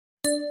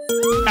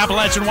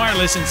Appalachian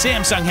Wireless and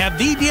Samsung have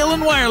the deal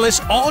in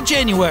wireless all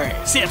January.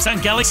 Samsung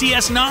Galaxy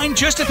S9,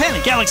 just a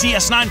penny. Galaxy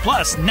S9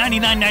 Plus,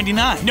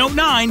 $99.99. Note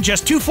 9,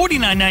 just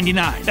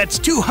 $249.99. That's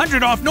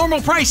 $200 off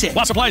normal pricing.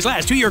 While supplies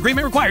last, 2-year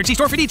agreement required. See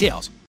store for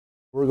details.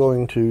 We're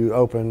going to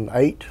open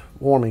 8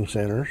 warming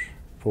centers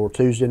for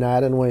Tuesday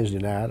night and Wednesday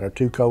night, our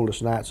 2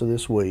 coldest nights of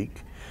this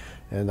week.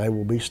 And they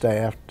will be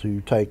staffed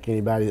to take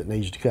anybody that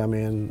needs to come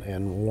in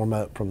and warm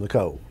up from the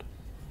cold,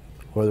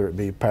 whether it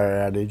be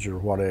power outage or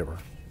whatever.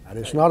 And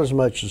it's not as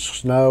much as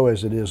snow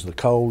as it is the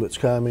cold that's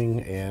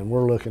coming, and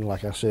we're looking,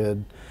 like I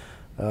said,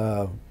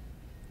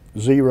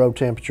 0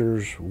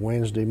 temperatures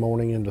Wednesday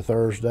morning into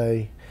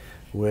Thursday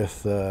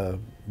with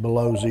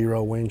below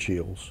 0 wind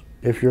chills.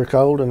 If you're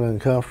cold and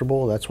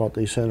uncomfortable, that's what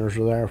these centers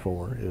are there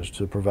for, is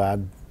to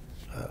provide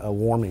a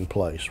warming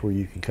place where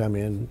you can come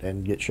in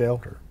and get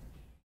shelter.